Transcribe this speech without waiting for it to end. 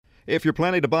If you're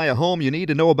planning to buy a home, you need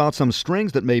to know about some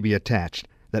strings that may be attached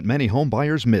that many home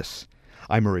buyers miss.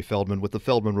 I'm Murray Feldman with the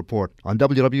Feldman Report on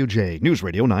WWJ News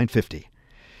Radio 950.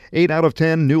 8 out of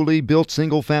 10 newly built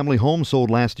single-family homes sold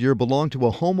last year belong to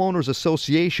a homeowners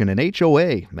association, an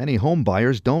HOA. Many home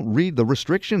buyers don't read the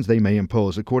restrictions they may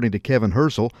impose, according to Kevin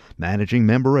Herzl, managing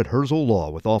member at Herzl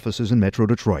Law with offices in Metro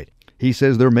Detroit. He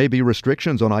says there may be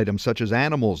restrictions on items such as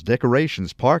animals,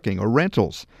 decorations, parking, or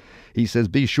rentals. He says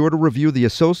be sure to review the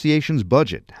association's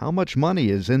budget. How much money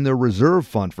is in their reserve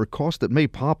fund for costs that may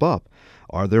pop up?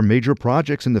 Are there major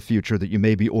projects in the future that you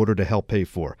may be ordered to help pay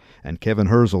for? And Kevin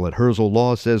Herzl at Herzl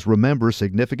Law says, remember,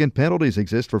 significant penalties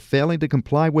exist for failing to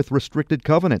comply with restricted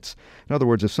covenants. In other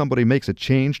words, if somebody makes a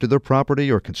change to their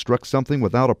property or constructs something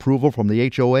without approval from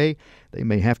the HOA, they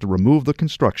may have to remove the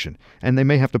construction, and they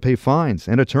may have to pay fines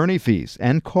and attorney fees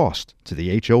and cost to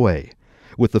the HOA.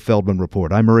 With the Feldman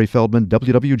Report, I'm Murray Feldman,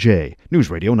 WWJ News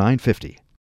Radio 950.